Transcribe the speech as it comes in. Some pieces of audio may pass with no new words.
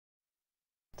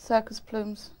Circus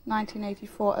Plumes,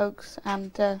 1984 Oaks,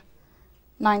 and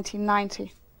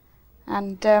 1990.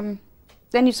 And then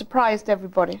you surprised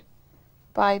everybody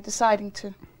by deciding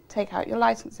to take out your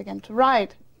license again to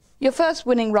ride. Your first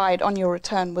winning ride on your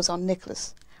return was on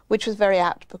Nicholas, which was very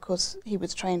apt because he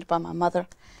was trained by my mother,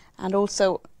 and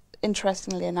also,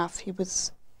 interestingly enough, he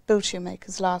was Bill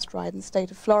Shoemaker's last ride in the state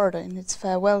of Florida in his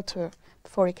farewell tour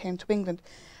before he came to England.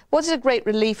 Was it a great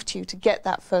relief to you to get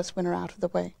that first winner out of the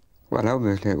way? Well,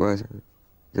 obviously it was.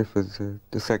 This was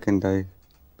the second day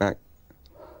back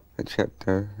at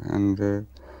Shepto, and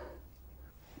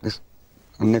this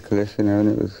on Nicholas, you know,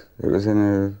 and it was in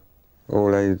a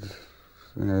all-age,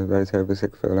 you know, race over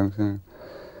 6 furlongs, you know,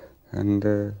 and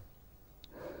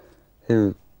he,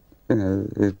 you know,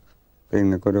 he'd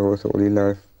been a good horse all his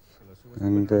life,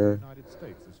 and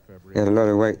he had a lot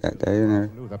of weight that day, you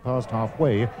know. They're past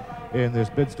halfway in this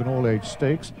Bidston All-Age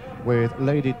Stakes, with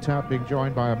Lady Tap being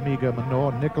joined by Amiga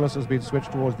Manor. Nicholas has been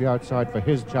switched towards the outside for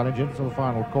his challenge into the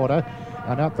final quarter,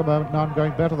 and at the moment none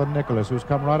going better than Nicholas, who's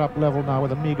come right up level now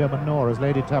with Amiga Manor as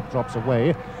Lady Tap drops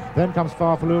away. Then comes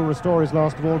Farfaloo, Restore his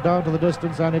last of all, down to the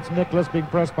distance, and it's Nicholas being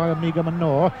pressed by Amiga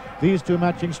Manor. These two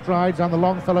matching strides, and the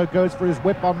Longfellow goes for his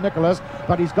whip on Nicholas,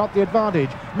 but he's got the advantage.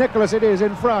 Nicholas it is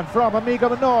in front from Amiga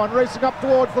Manor, and racing up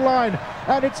towards the line,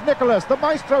 and it's Nicholas. The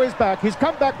Maestro is back, his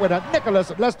comeback winner, Nicholas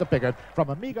at Leicester Piggott from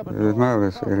Amiga Manor. It was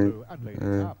marvellous, really,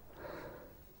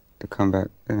 to come back,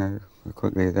 you know,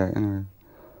 quickly as that, you know.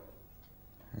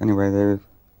 Anyway, they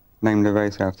named the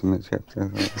race after me at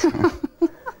Shepto.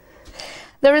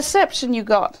 The reception you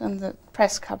got and the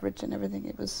press coverage and everything,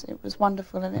 it was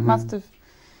wonderful, and it must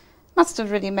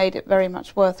have really made it very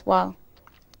much worthwhile.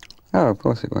 Oh, of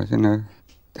course it was, you know.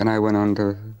 Then I went on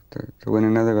to win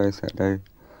another race that day.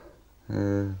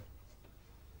 For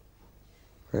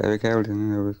Eric Eldon, you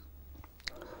know,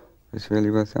 which really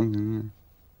was something, you know.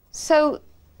 So,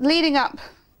 leading up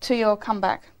to your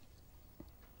comeback,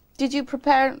 did you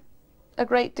prepare a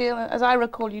great deal? As I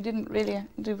recall, you didn't really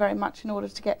do very much in order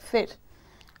to get fit.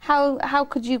 How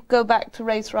could you go back to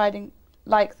race riding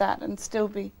like that and still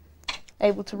be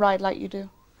able to ride like you do?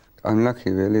 I'm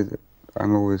lucky, really, that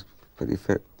I'm always pretty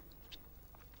fit.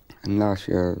 And last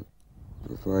year,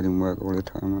 before I didn't work all the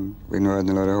time, and been riding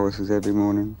a lot of horses every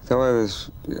morning. So I was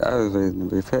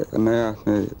reasonably fit, and they asked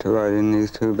me to ride in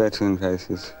these 2 veteran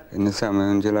races in the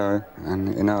summer in July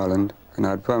and in Ireland. And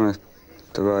I'd promised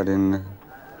to ride in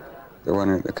the one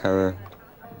at the Curragh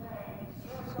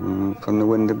from the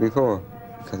winter before,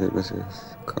 because it was a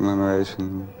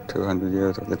commemoration 200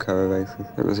 years of the Curragh races.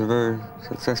 It was a very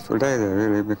successful day there,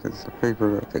 really, because the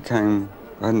people that came,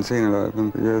 I hadn't seen a lot of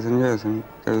them for years and years, and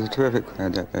there was a terrific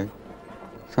crowd that day.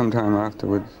 Sometime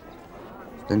afterwards,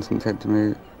 Vincent said to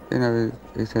me, you know,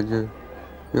 he said,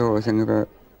 you're always thinking about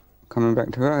coming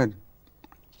back to ride.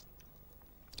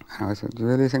 And I said, do you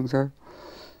really think so?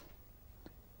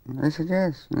 And he said,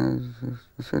 yes, you know,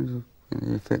 you said, you know,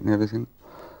 you're fit and everything.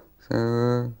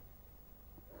 So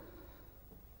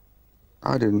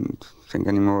I didn't think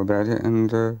any more about it, and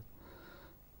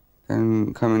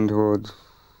then coming towards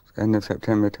the end of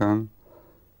September time,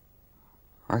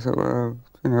 I thought, well,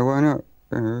 you know, why not?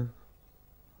 You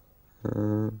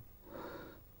know,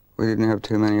 we didn't have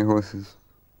too many horses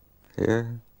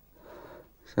here,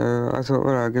 so I thought,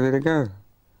 well, I'll give it a go.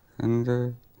 And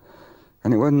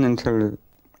it wasn't until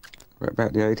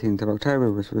about the 18th of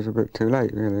October, which was a bit too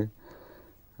late, really,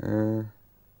 that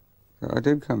I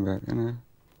did come back, you know.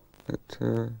 But,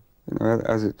 you know,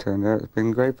 as it turned out, it's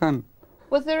been great fun.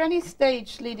 Was there any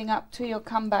stage leading up to your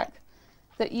comeback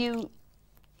that you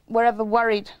were ever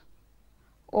worried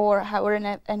or were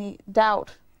in any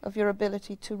doubt of your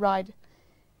ability to ride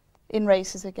in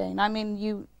races again? I mean,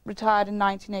 you retired in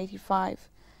 1985,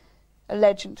 a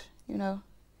legend, you know.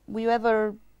 Were you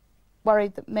ever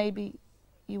worried that maybe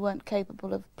you weren't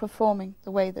capable of performing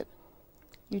the way that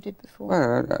you did before?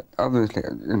 Well, obviously,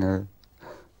 you know,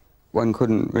 one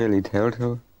couldn't really tell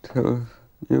till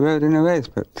you rode in a race,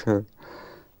 but, you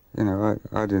know,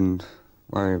 I didn't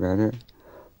worry about it.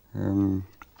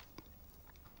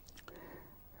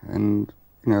 And,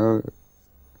 you know,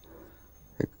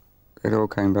 it all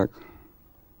came back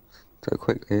so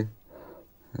quickly,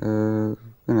 you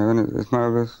know, and it was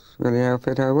marvellous, really, how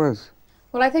fit I was.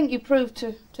 Well, I think you proved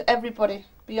to everybody,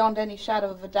 beyond any shadow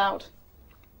of a doubt,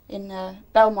 in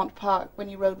Belmont Park when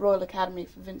you rode Royal Academy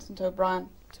for Vincent O'Brien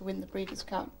to win the Breeders'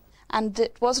 Cup. And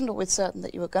it wasn't always certain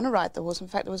that you were going to ride the horse. In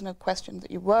fact, there was no question that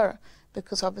you were,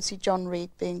 because obviously John Reed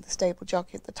being the stable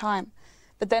jockey at the time.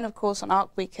 But then, of course, on Arc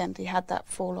Weekend, he had that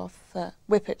fall-off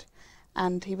whippet,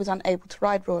 and he was unable to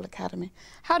ride Royal Academy.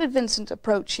 How did Vincent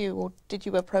approach you, or did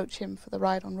you approach him for the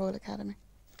ride on Royal Academy?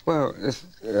 Well,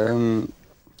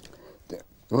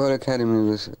 The Royal Academy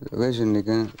was originally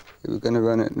going to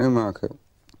run at Newmarket,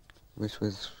 which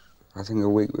was, I think, a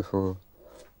week before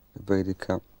the Breeders'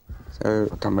 Cup. So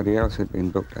somebody else had been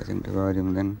booked, I think, to ride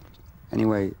him then.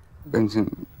 Anyway,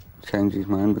 Vincent changed his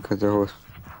mind because the horse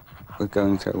was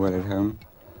going so well at home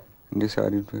and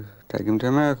decided to take him to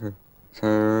America.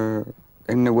 So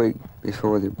in the week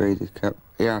before the Breeders' Cup,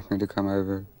 he asked me to come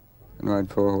over and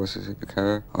ride 4 horses at the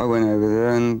Curragh. I went over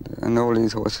there and all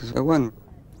these horses had won.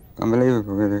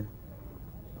 Unbelievable, really.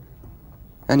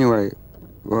 Anyway,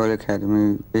 Royal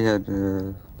Academy, we had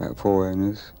about 4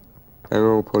 owners. They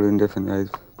were all pulling different ways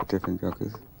for different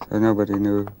jockeys, so nobody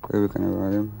knew who were going to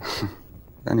ride him.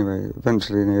 Anyway,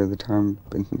 eventually near the time,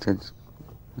 Vincent said,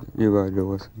 "You ride the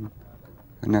horse,"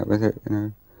 and that was it, you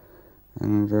know.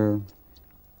 And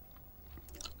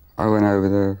I went over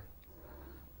there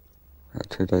about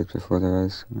 2 days before the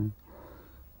race, you know,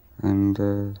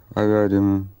 and I rode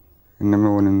him in the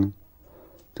morning,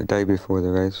 the day before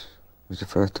the race. It was the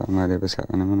first time I'd ever sat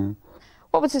on him, you know.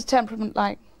 What was his temperament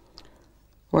like?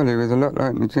 Well, he was a lot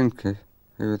like Nijinsky.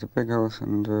 He was a big horse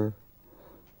and, you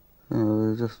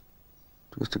know, just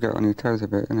to get on his toes a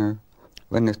bit, you know.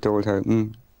 When the stalls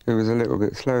opened, he was a little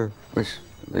bit slow, which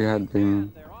he had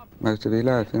been most of his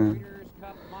life, you know.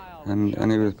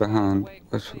 And he was behind,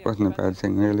 which wasn't a bad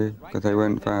thing, really, because they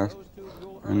went fast.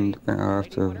 And you know,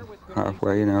 after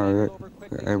halfway, you know,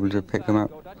 we were able to pick him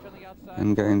up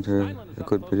and get into a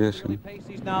good position.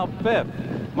 He's now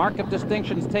 5th. Mark of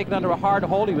Distinction's taken under a hard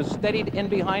hold. He was steadied in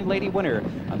behind Lady Winner.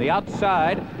 On the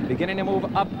outside, beginning to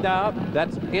move up now.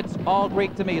 It's All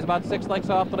Greek to Me. He's about 6 lengths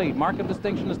off the lead. Mark of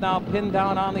Distinction is now pinned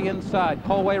down on the inside.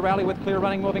 Colway Rally with Clear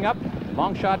Running moving up.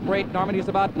 Long shot Great Normandy's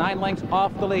about 9 lengths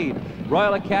off the lead.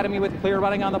 Royal Academy with Clear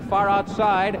Running on the far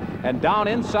outside. And down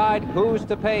inside, Who's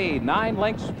to Pay? 9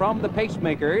 lengths from the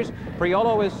pacemakers.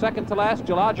 Priolo is second to last.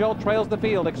 Gelagio trails the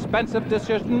field. Expensive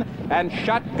Decision and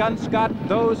Shotgun Scott,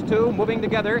 those two moving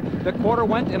together. The quarter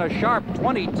went in a sharp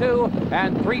 22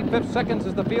 and 3/5 seconds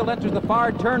as the field enters the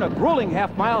far turn. A grueling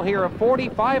half mile here of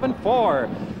 45 and 4.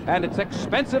 And it's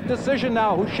Expensive Decision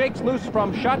now, who shakes loose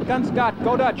from Shotgun Scott.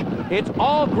 Go Dutch. It's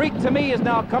All Greek to Me is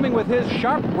now coming with his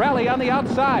sharp rally on the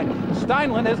outside.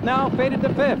 Steinlen has now faded to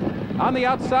 5th. On the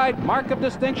outside, Mark of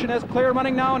Distinction is Clear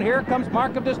Running now, and here comes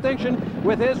Mark of Distinction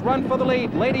with his run for the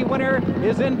lead. Lady Winner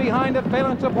is in behind a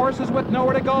phalanx of horses with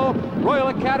nowhere to go. Royal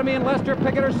Academy and Lester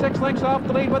Piggott are 6 lengths off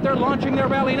the lead, but they're launching their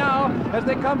rally now as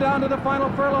they come down to the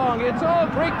final furlong. It's All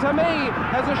Greek to Me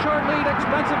as a short lead.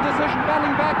 Expensive Decision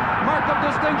battling back. Mark of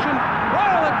Distinction.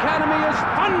 Royal Academy is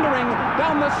thundering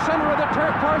down the center of the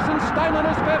turf course, and Steinlen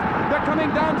is 5th. They're coming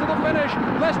down to the finish.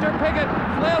 Lester Piggott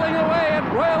flailing away at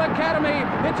Royal Academy.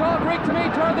 It's All Greek to Me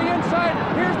toward the inside.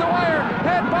 Here's the wire.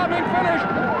 Head bobbing finish.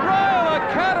 Royal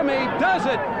Academy does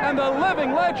it. And the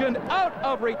living legend out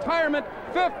of retirement,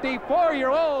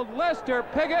 54-year-old Lester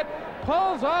Piggott,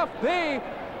 pulls off the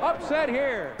upset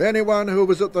here. Anyone who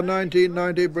was at the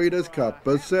 1990 Breeders' Cup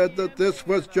has said that this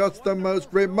was just the most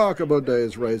remarkable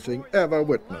day's racing ever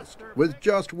witnessed. With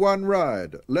just one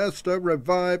ride, Lester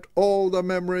revived all the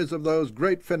memories of those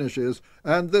great finishes,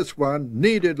 and this one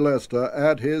needed Lester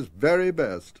at his very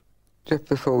best. Just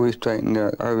before we straightened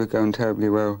out, I was going terribly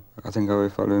well. I think I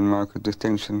was following Mark of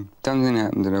Distinction. Something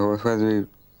happened to the horse, whether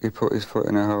he put his foot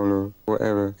in a hole or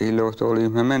whatever. He lost all his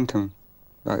momentum,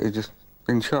 like he'd just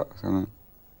been shot or something.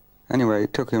 Anyway,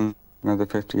 it took him another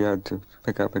 50 yards to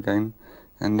pick up again,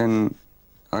 and then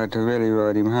I had to really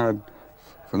ride him hard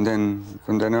from then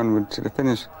onward to the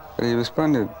finish. But he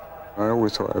responded. I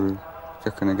always thought I was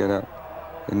just going to get up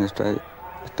in the straight.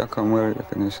 Stuck on well at the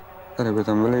finish. But it was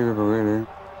unbelievable, really.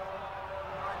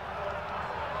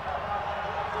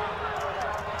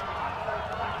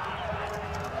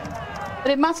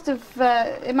 But it must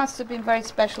have been very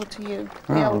special to you,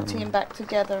 the old team back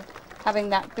together, having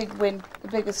that big win, the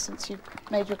biggest since you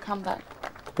made your comeback.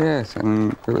 Yes,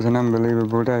 and it was an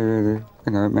unbelievable day, really.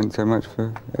 You know, it meant so much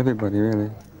for everybody,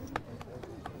 really.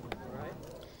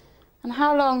 And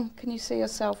how long can you see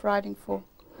yourself riding for?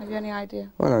 Have you any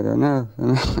idea? Well, I don't know.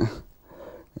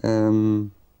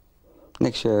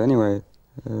 Next year, anyway.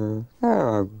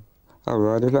 I'll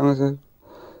ride as long as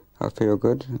I feel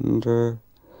good, and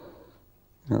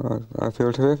you know, I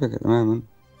feel terrific at the moment.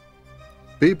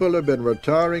 People have been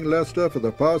retiring Lester for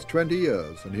the past 20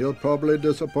 years, and he'll probably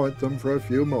disappoint them for a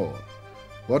few more.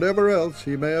 Whatever else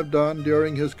he may have done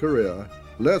during his career,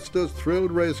 Lester's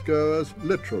thrilled racegoers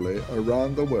literally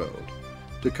around the world.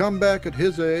 To come back at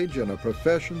his age in a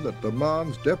profession that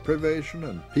demands deprivation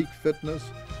and peak fitness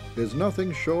is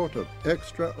nothing short of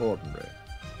extraordinary.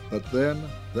 But then,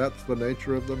 that's the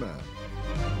nature of the man.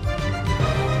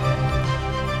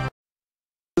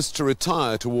 was to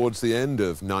retire towards the end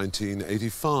of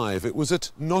 1985. It was at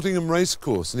Nottingham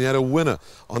Racecourse, and he had a winner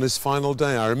on his final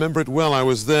day. I remember it well, I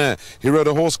was there. He rode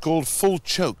a horse called Full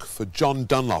Choke for John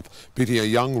Dunlop, beating a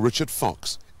young Richard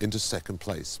Fox into second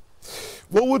place.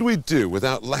 What would we do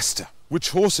without Lester?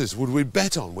 Which horses would we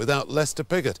bet on without Lester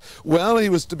Piggott? Well, he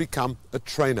was to become a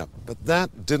trainer, but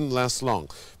that didn't last long,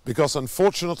 because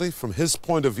unfortunately, from his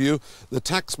point of view, the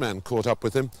taxman caught up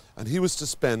with him, and he was to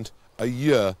spend a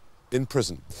year in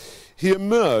prison. He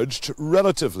emerged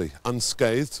relatively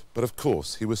unscathed, but of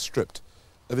course he was stripped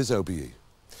of his OBE.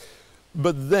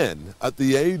 But then, at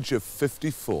the age of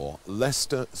 54,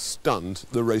 Lester stunned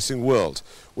the racing world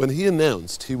when he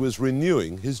announced he was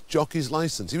renewing his jockey's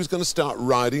licence. He was going to start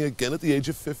riding again at the age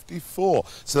of 54,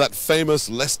 so that famous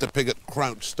Lester Piggott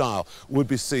crouch style would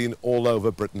be seen all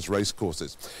over Britain's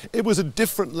racecourses. It was a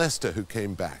different Lester who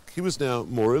came back. He was now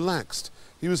more relaxed.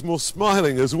 He was more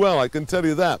smiling as well, I can tell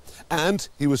you that. And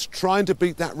he was trying to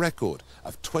beat that record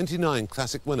of 29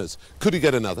 classic winners. Could he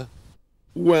get another?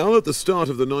 Well, at the start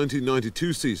of the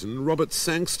 1992 season, Robert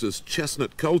Sangster's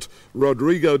chestnut colt,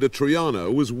 Rodrigo de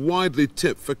Triano, was widely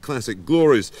tipped for classic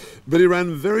glories, but he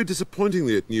ran very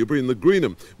disappointingly at Newbury in the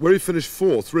Greenham, where he finished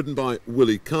fourth, ridden by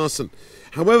Willie Carson.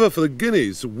 However, for the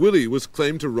Guineas, Willie was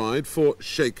claimed to ride for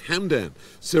Sheikh Hamdan,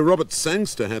 so Robert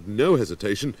Sangster had no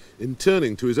hesitation in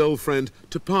turning to his old friend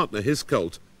to partner his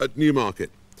colt at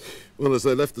Newmarket. Well, as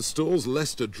they left the stalls,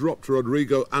 Lester dropped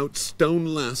Rodrigo out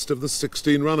stone last of the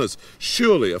 16 runners.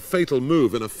 Surely a fatal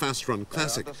move in a fast-run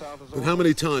classic. But how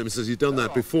many times has he done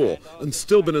that before and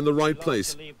still been in the right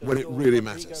place when it really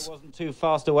matters? Wasn't too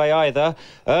fast away either.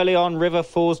 Early on, River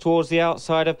falls towards the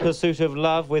outside of Pursuit of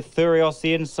Love with Thurios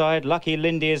the inside. Lucky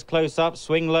Lindy is close up.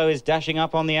 Swing Low is dashing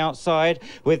up on the outside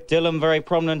with Dillon very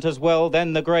prominent as well.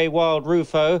 Then the grey Wild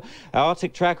Rufo.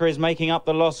 Arctic Tracker is making up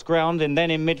the lost ground, and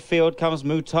then in midfield comes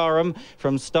Mutarum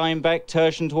from Steinbeck.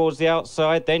 Tertian towards the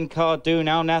outside, then Cardoon,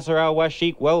 Al Nasser Al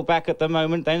Washik well back at the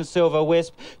moment, then Silver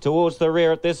Wisp towards the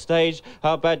rear at this stage,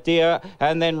 Abadia,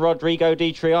 and then Rodrigo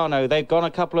Di Triano. They've gone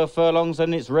a couple of furlongs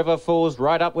and it's River Falls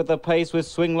right up with the pace with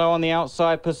Swing Low on the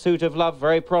outside. Pursuit of Love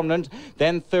very prominent,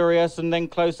 then Thurius, and then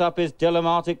close up is Dillon.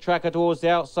 Arctic Tracker towards the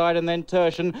outside, and then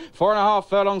Tertian. 4.5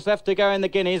 furlongs left to go in the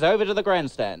Guineas. Over to the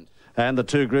grandstand. And the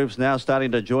two groups now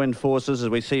starting to join forces as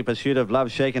we see Pursuit of Love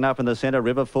shaken up in the centre.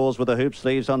 River Falls with the hoop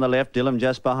sleeves on the left. Dillon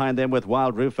just behind them with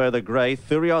Wild Rufo the grey.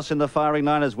 Thurios in the firing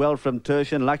line as well from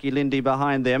Tertian. Lucky Lindy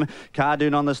behind them.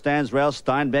 Cardoon on the stands rail.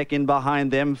 Steinbeck in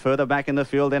behind them. Further back in the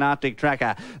field then Arctic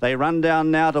Tracker. They run down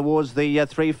now towards the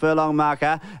 3 furlong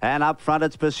marker. And up front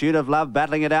it's Pursuit of Love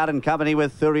battling it out in company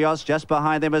with Thurios. Just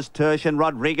behind them is Tertian.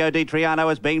 Rodrigo Di Triano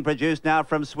is being produced now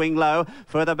from Swing Low.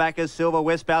 Further back is Silver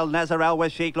Wisp. Al Nazar Al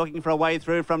Washik looking for a way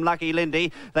through from Lucky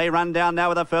Lindy. They run down now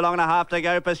with a furlong and a half to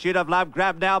go. Pursuit of Love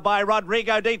grabbed now by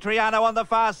Rodrigo Di Triano on the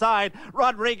far side.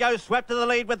 Rodrigo swept to the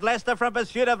lead with Lester from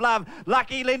Pursuit of Love.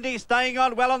 Lucky Lindy staying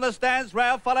on well on the stands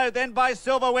rail, followed then by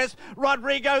Silver Wisp.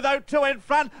 Rodrigo though 2 in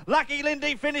front. Lucky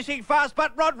Lindy finishing fast,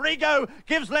 but Rodrigo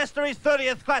gives Lester his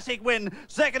 30th classic win.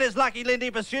 Second is Lucky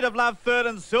Lindy, Pursuit of Love third,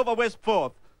 and Silver Wisp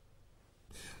fourth.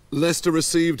 Lester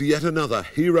received yet another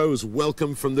hero's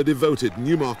welcome from the devoted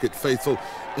Newmarket faithful,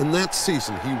 and that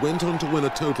season he went on to win a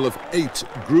total of 8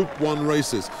 Group 1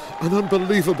 races, an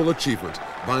unbelievable achievement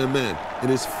by a man in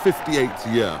his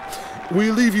 58th year.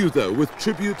 We leave you, though, with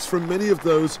tributes from many of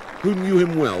those who knew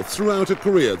him well throughout a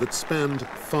career that spanned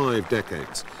 5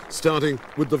 decades, starting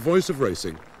with the voice of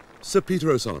racing, Sir Peter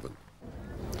O'Sullivan.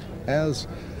 As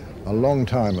a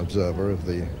long-time observer of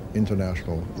the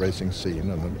international racing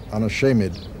scene and an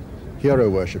unashamed hero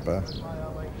worshipper,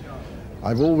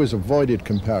 I've always avoided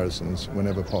comparisons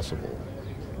whenever possible.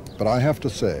 But I have to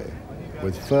say,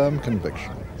 with firm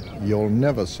conviction, you'll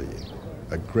never see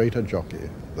a greater jockey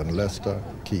than Lester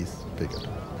Keith Piggott.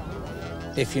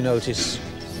 If you notice,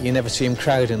 you never see him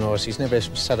crowding a horse. He's never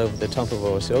sat over the top of a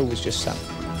horse. He always just sat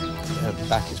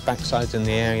back, his backside's in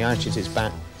the air, he arches his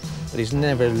back, but he's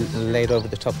never laid over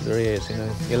the top of the rears, you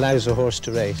know. He allows the horse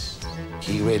to race.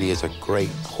 He really is a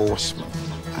great horseman,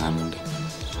 and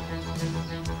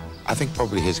I think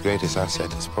probably his greatest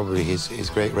asset is probably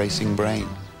his great racing brain.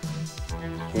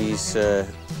 He's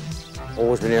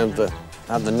always been able to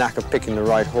have the knack of picking the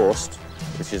right horse,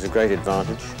 which is a great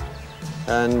advantage,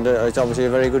 and he's obviously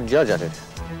a very good judge at it.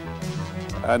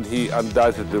 And he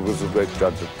undoubtedly was a great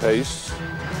judge of pace.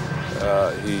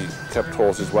 He kept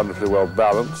horses wonderfully well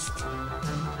balanced,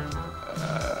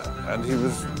 and he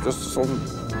was just a sort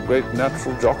of great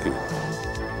natural jockey.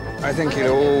 I think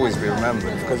he'll always be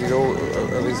remembered because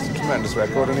of his tremendous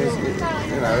record and his,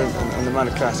 and the amount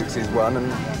of classics he's won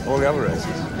and all the other races.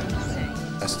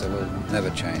 Lester will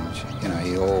never change. You know,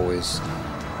 he always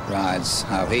rides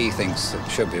how he thinks it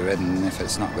should be ridden. If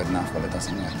it's not good enough, well, it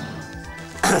doesn't work.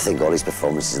 I think all his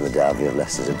performances in the Derby of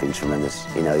Leicester's have been tremendous.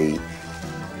 You know,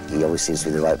 he always seems to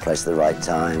be in the right place at the right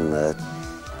time.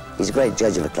 He's a great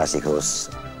judge of a classic horse.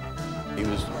 He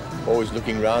was always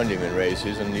looking round him in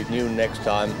races, and he knew next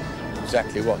time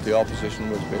exactly what the opposition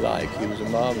would be like. He was a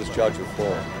marvellous judge of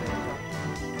form.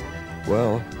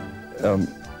 Well,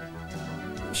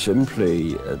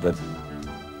 simply that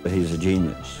he's a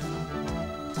genius.